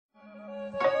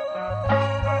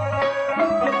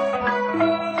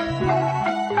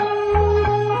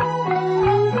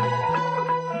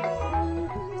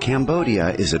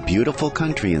Cambodia is a beautiful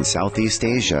country in Southeast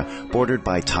Asia, bordered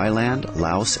by Thailand,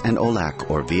 Laos, and Olac,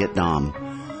 or Vietnam.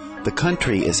 The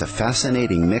country is a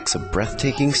fascinating mix of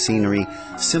breathtaking scenery,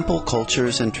 simple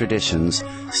cultures and traditions,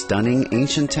 stunning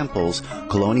ancient temples,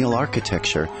 colonial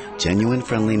architecture, genuine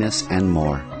friendliness, and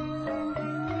more.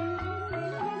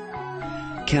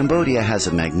 Cambodia has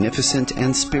a magnificent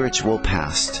and spiritual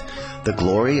past. The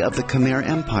glory of the Khmer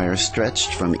Empire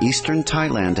stretched from eastern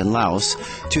Thailand and Laos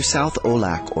to South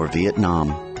Olac or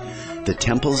Vietnam. The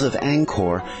temples of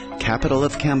Angkor, capital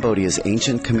of Cambodia's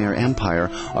ancient Khmer Empire,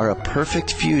 are a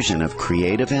perfect fusion of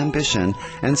creative ambition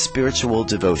and spiritual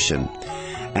devotion.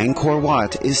 Angkor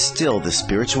Wat is still the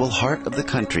spiritual heart of the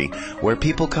country, where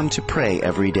people come to pray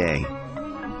every day.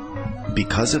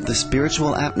 Because of the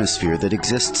spiritual atmosphere that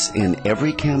exists in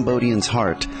every Cambodian's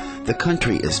heart, the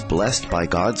country is blessed by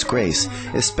God's grace,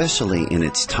 especially in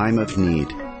its time of need.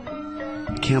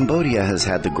 Cambodia has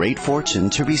had the great fortune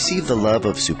to receive the love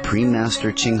of Supreme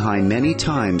Master Chinghai many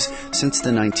times since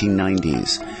the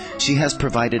 1990s. She has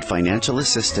provided financial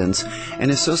assistance, and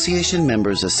association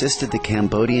members assisted the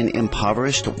Cambodian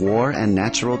impoverished war and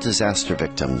natural disaster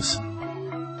victims.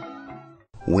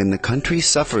 When the country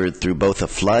suffered through both a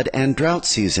flood and drought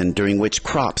season during which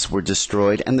crops were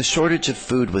destroyed and the shortage of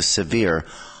food was severe,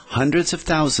 hundreds of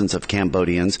thousands of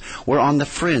Cambodians were on the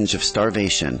fringe of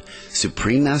starvation.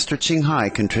 Supreme Master Chinghai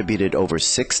contributed over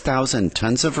 6,000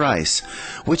 tons of rice,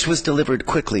 which was delivered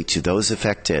quickly to those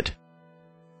affected.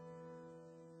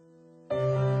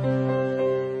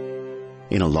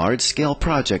 In a large-scale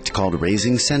project called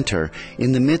Raising Center,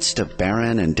 in the midst of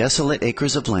barren and desolate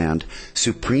acres of land,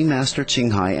 Supreme Master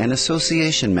Chinghai and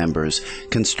association members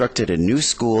constructed a new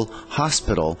school,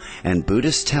 hospital, and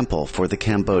Buddhist temple for the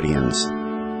Cambodians.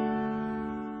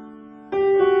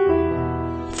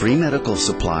 Free medical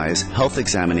supplies, health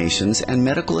examinations, and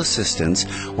medical assistance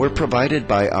were provided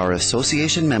by our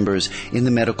association members in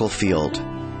the medical field.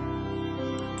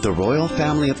 The royal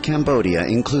family of Cambodia,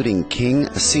 including King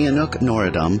Sihanouk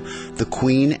Norodom, the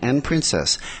Queen and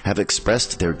Princess, have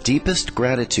expressed their deepest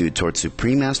gratitude toward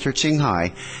Supreme Master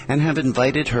Chinghai and have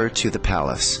invited her to the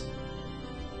palace.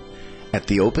 At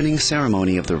the opening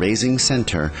ceremony of the Raising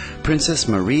Center, Princess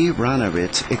Marie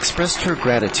Ranarit expressed her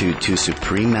gratitude to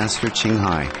Supreme Master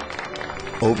Chinghai.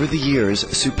 Over the years,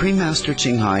 Supreme Master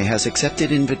Chinghai has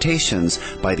accepted invitations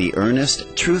by the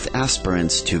earnest truth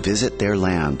aspirants to visit their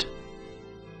land.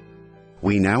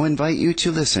 We now invite you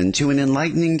to listen to an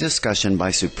enlightening discussion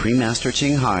by Supreme Master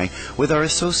Chinghai with our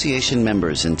association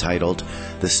members entitled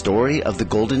The Story of the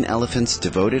Golden Elephant's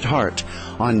Devoted Heart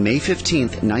on May 15,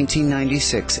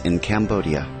 1996 in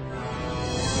Cambodia.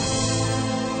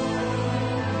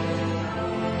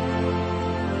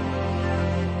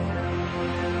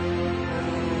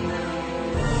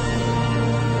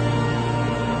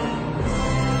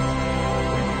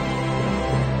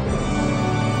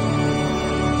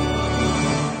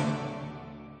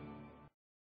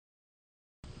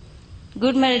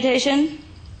 Good meditation?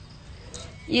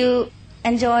 You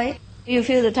enjoy? You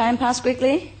feel the time pass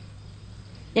quickly?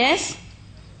 Yes?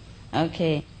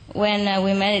 Okay. When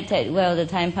we meditate well, the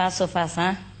time pass so fast,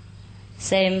 huh?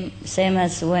 Same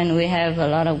as when we have a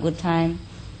lot of good time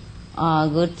or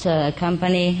good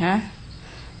company, huh?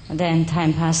 Then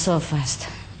time pass so fast.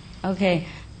 Okay.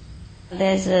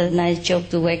 There's a nice joke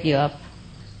to wake you up.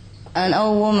 An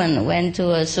old woman went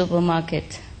to a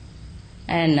supermarket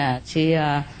and she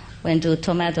went to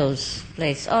tomatoes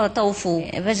place. Oh, tofu,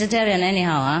 vegetarian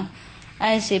anyhow, huh?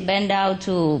 And she bent down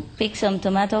to pick some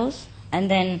tomatoes,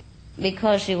 and then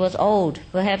because she was old,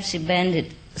 perhaps she bent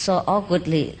it so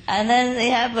awkwardly. And then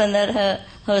it happened that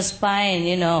her spine,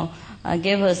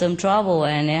 gave her some trouble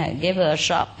and gave her a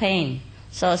sharp pain.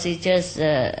 So she just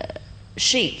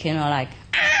shrieked, like,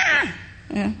 ah!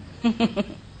 Yeah.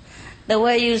 The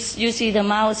way you see the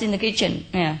mouse in the kitchen,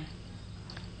 yeah.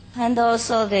 And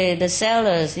also the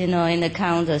sellers, in the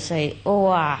counter say, oh,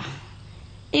 wow,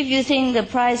 if you think the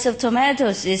price of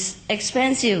tomatoes is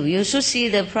expensive, you should see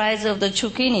the price of the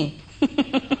zucchini.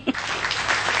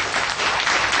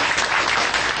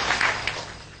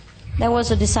 There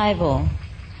was a disciple.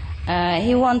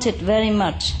 He wanted very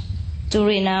much to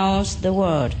renounce the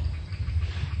world.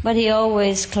 But he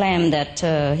always claimed that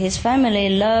his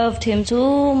family loved him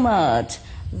too much,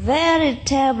 very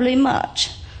terribly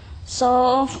much.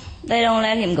 So they don't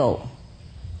let him go.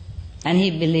 And he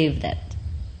believed that.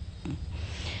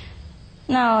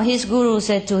 Now his guru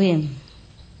said to him,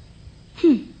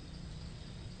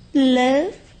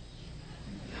 love?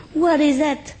 What is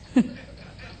that?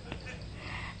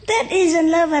 That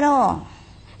isn't love at all.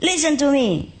 Listen to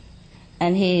me.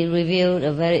 And he revealed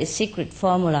a very secret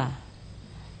formula.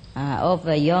 of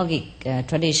a yogic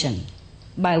tradition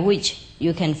by which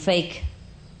you can fake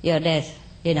your death,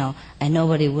 and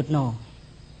nobody would know.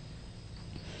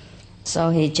 So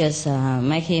he just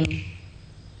make him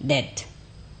dead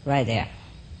right there.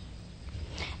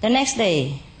 The next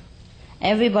day,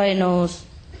 everybody knows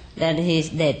that he's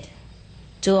dead.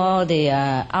 To all the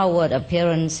outward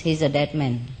appearance, he's a dead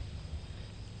man.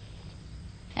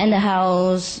 And the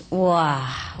house,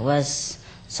 was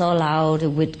so loud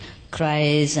with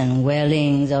cries and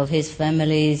wailings of his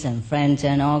families and friends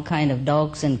and all kind of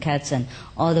dogs and cats and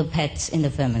all the pets in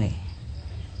the family.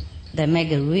 They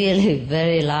make a really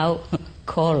very loud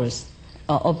chorus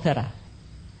or opera.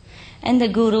 And the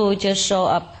guru just showed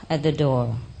up at the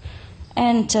door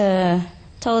and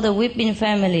told the weeping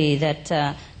family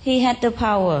that he had the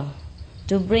power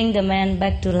to bring the man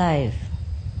back to life.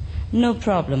 No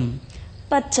problem.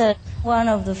 But one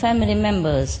of the family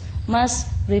members must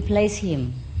replace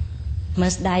him,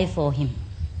 must die for him.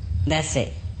 That's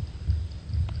it.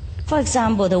 For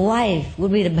example, the wife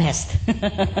would be the best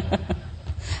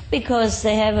because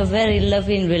they have a very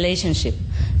loving relationship.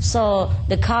 So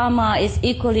the karma is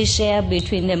equally shared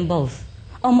between them both,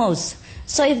 almost.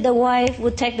 So if the wife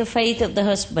would take the fate of the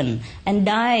husband and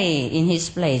die in his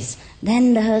place,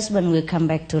 then the husband will come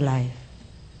back to life.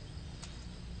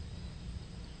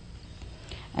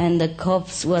 And the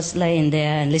corpse was laying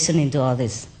there and listening to all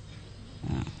this.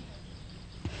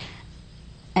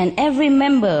 And every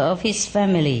member of his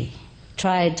family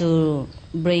tried to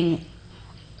bring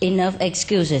enough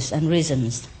excuses and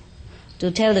reasons to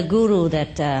tell the guru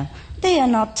that they are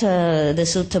not the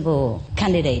suitable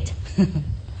candidate.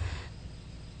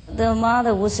 The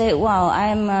mother would say, wow,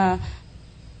 I'm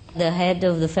the head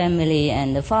of the family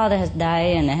and the father has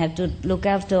died and I have to look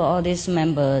after all these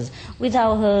members.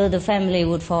 Without her, the family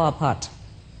would fall apart.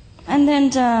 And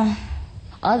then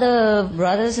other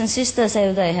brothers and sisters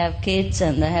say they have kids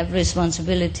and they have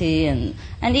responsibility and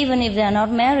even if they are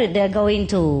not married, they are going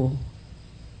to.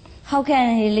 How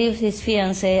can he leave his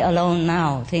fiancée alone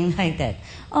now? Things like that.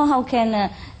 Or how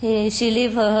can she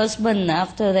leave her husband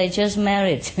after they just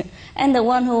married? And the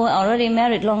one who already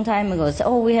married long time ago said,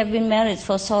 oh, we have been married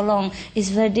for so long, it's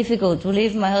very difficult to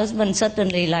leave my husband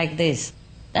suddenly like this.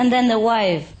 And then the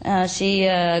wife, she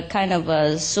kind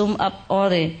of summed up all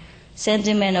the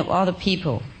sentiment of all the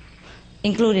people,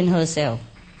 including herself.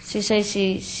 She says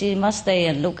she must stay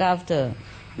and look after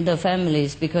the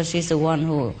families because she's the one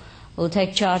who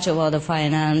take charge of all the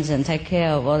finance and take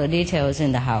care of all the details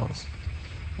in the house.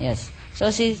 Yes.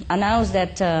 So she announced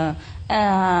that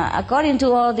according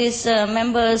to all these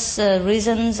members'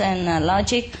 reasons and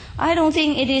logic, I don't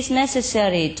think it is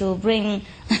necessary to bring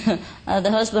the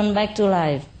husband back to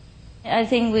life. I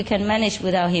think we can manage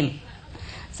without him.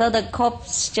 So the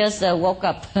corpse just woke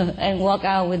up and walked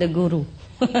out with the guru.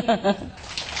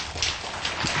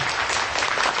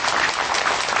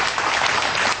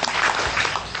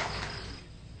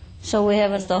 So we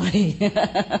have a story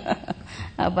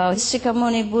about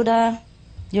Shakyamuni Buddha.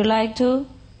 You like to?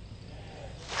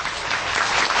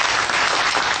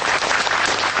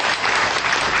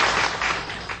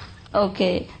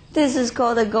 Okay, this is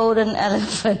called a golden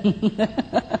elephant.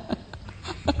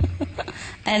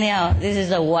 Anyhow, this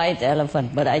is a white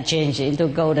elephant, but I changed it into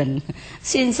golden.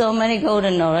 Since so many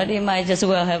golden already, might as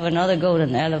well have another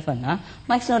golden elephant. Huh?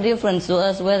 Makes no difference to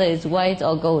us whether it's white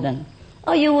or golden.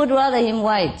 Oh, you would rather him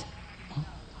white?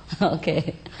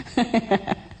 Okay.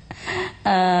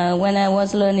 When I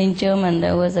was learning German,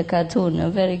 there was a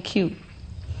cartoon, very cute.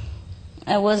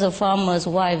 I was a farmer's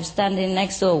wife standing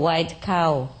next to a white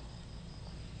cow.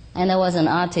 And there was an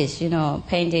artist,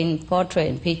 painting portrait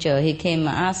and picture. He came and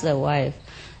asked the wife,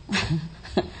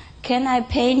 can I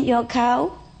paint your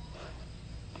cow?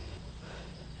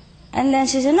 And then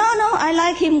she said, no, I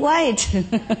like him white.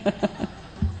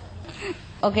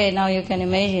 Okay, now you can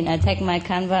imagine, I take my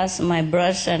canvas, my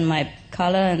brush and my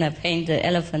color and I paint the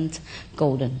elephant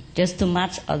golden, just to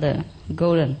match other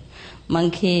golden.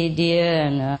 Monkey, deer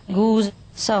and goose.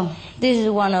 So this is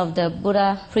one of the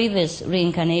Buddha previous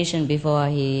reincarnation before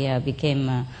he became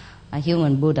a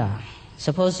human Buddha,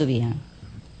 supposed to be. Huh?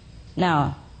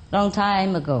 Now, long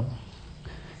time ago,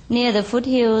 near the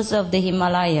foothills of the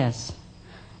Himalayas,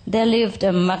 there lived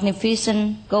a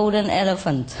magnificent golden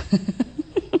elephant.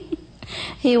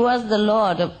 He was the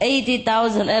lord of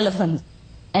 80,000 elephants,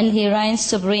 and he reigned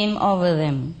supreme over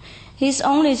them. His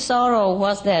only sorrow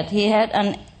was that he had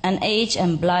an aged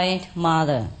and blind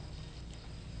mother.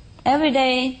 Every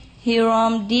day he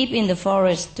roamed deep in the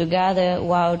forest to gather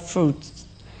wild fruits,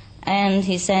 and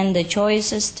he sent the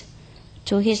choicest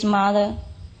to his mother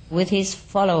with his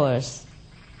followers.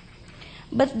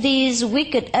 But these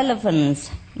wicked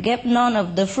elephants gave none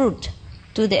of the fruit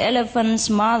to the elephant's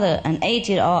mother and ate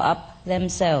it all up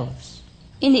themselves.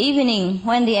 In the evening,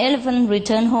 when the elephant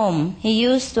returned home, he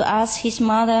used to ask his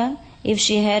mother if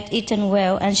she had eaten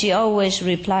well, and she always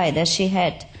replied that she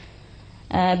had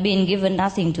been given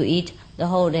nothing to eat the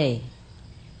whole day.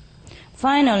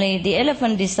 Finally, the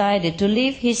elephant decided to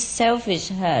leave his selfish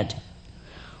herd.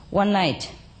 One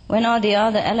night, when all the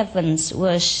other elephants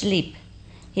were asleep,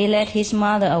 he led his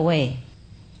mother away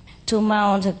to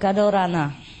Mount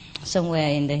Kadorana, somewhere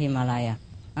in the Himalaya.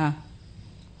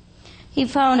 He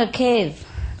found a cave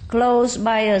close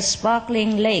by a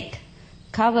sparkling lake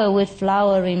covered with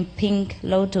flowering pink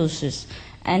lotuses,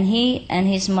 and he and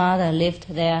his mother lived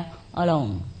there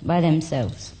alone, by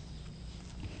themselves.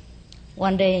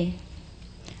 One day,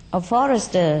 a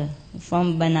forester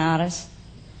from Benares,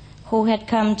 who had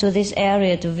come to this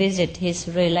area to visit his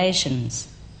relations,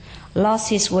 lost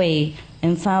his way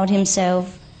and found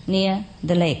himself near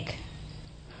the lake.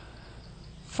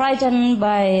 Frightened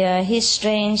by his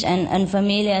strange and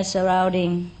unfamiliar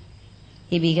surrounding,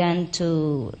 he began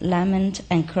to lament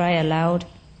and cry aloud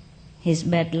his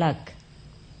bad luck.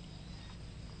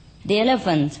 The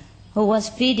elephant, who was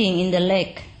feeding in the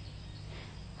lake,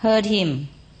 heard him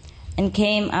and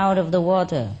came out of the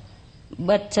water,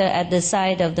 but at the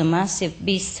sight of the massive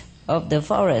beast of the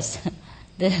forest,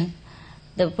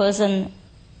 the person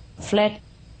fled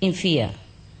in fear.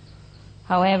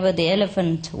 However, the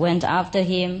elephant went after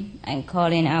him and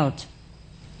calling out,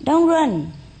 "Don't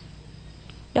run!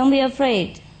 Don't be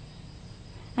afraid.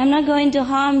 I'm not going to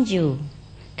harm you.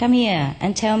 Come here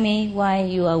and tell me why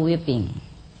you are weeping."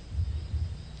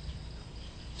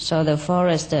 So the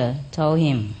forester told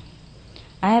him,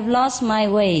 "I have lost my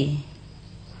way,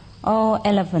 O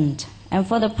elephant, and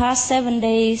for the past 7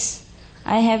 days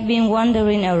I have been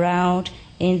wandering around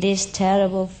in this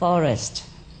terrible forest.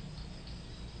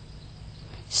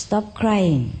 Stop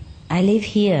crying. I live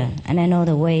here and I know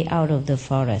the way out of the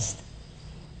forest."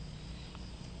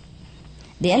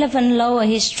 The elephant lowered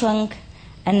his trunk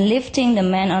and, lifting the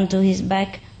man onto his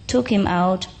back, took him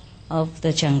out of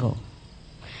the jungle.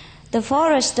 The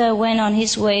forester went on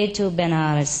his way to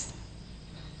Benares.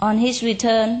 On his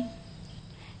return,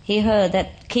 he heard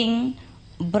that King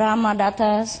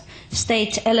Brahmadatta's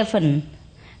state elephant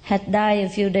had died a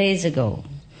few days ago.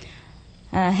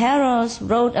 Heralds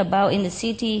rode about in the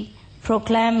city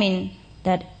proclaiming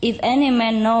that if any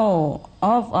man know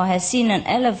of or has seen an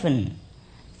elephant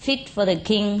fit for the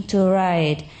king to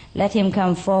ride, let him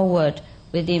come forward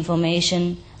with the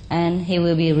information and he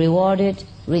will be rewarded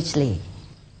richly.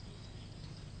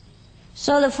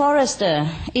 So the forester,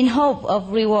 in hope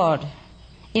of reward,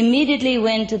 immediately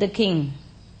went to the king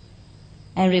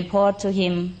and reported to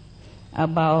him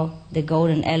about the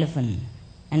golden elephant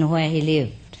and where he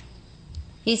lived.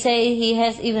 He said he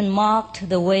has even marked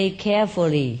the way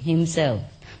carefully himself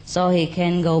so he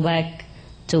can go back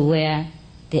to where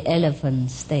the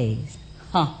elephant stays.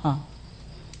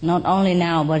 Not only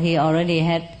now, but he already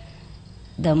had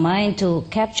the mind to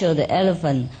capture the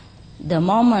elephant the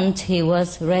moment he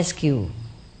was rescued.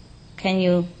 Can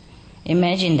you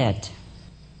imagine that?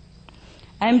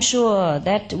 I'm sure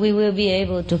that we will be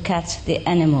able to catch the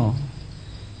animal,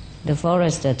 the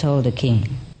forester told the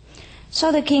king.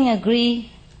 So the king agreed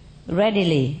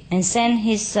readily and sent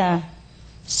his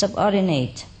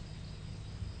subordinate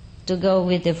to go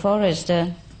with the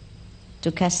forester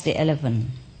to catch the elephant,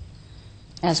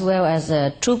 as well as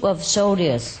a troop of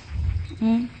soldiers.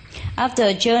 After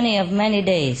a journey of many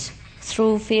days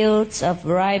through fields of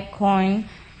ripe corn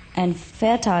and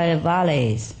fertile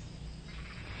valleys,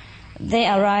 they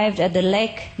arrived at the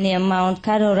lake near Mount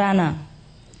Kadorana.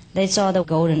 They saw the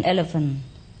golden elephant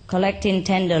collecting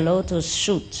tender lotus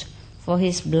shoots for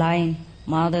his blind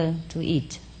mother to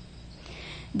eat.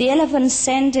 The elephant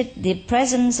scented the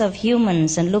presence of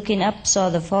humans and, looking up, saw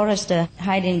the forester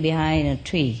hiding behind a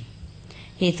tree.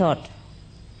 He thought,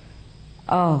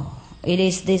 "Oh, it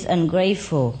is this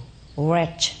ungrateful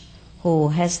wretch who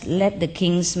has led the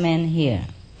king's men here.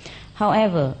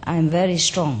 However, I am very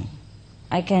strong.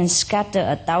 I can scatter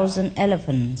 1,000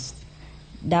 elephants.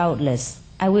 Doubtless,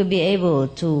 I will be able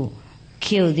to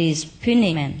kill these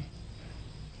puny men.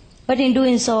 But in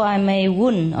doing so, I may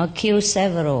wound or kill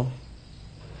several.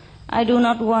 I do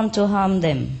not want to harm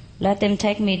them. Let them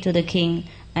take me to the king,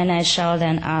 and I shall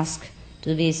then ask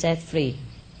to be set free."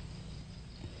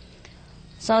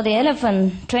 So the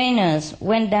elephant trainers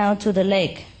went down to the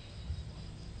lake.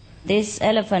 This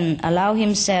elephant allowed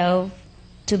himself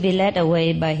to be led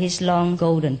away by his long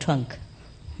golden trunk.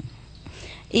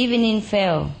 Evening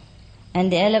fell,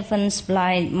 and the elephant's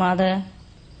blind mother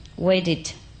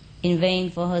waited in vain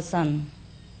for her son.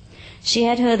 She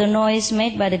had heard the noise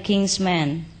made by the king's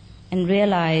men and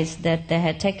realized that they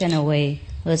had taken away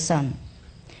her son.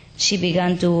 She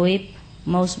began to weep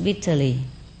most bitterly.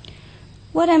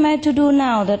 What am I to do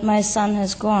now that my son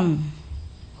has gone?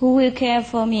 Who will care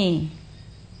for me?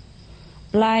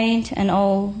 Blind and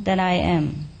old that I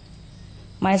am,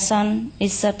 my son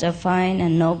is such a fine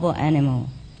and noble animal.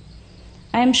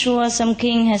 I am sure some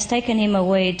king has taken him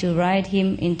away to ride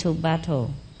him into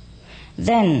battle.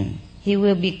 Then he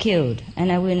will be killed,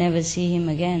 and I will never see him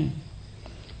again.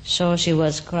 So she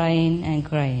was crying and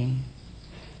crying.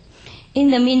 In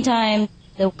the meantime,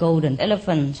 the golden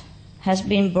elephant has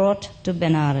been brought to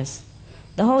Benares.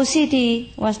 The whole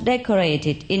city was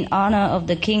decorated in honor of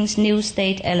the king's new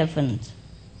state elephant.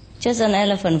 Just an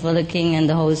elephant for the king, and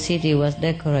the whole city was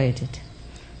decorated.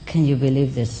 Can you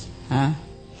believe this? Huh?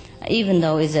 Even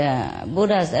though it's a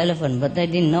Buddha's elephant, but they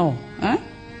didn't know. Huh?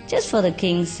 Just for the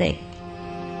king's sake.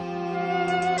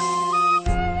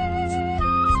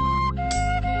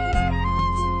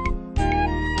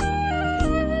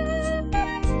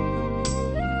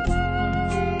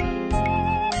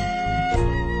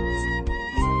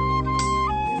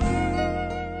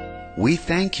 We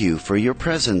thank you for your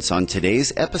presence on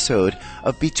today's episode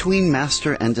of Between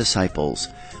Master and Disciples.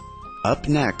 Up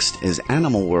next is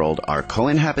Animal World, our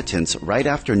co-inhabitants, right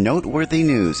after noteworthy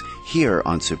news here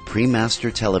on Supreme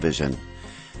Master Television.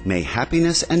 May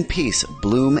happiness and peace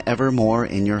bloom evermore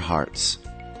in your hearts.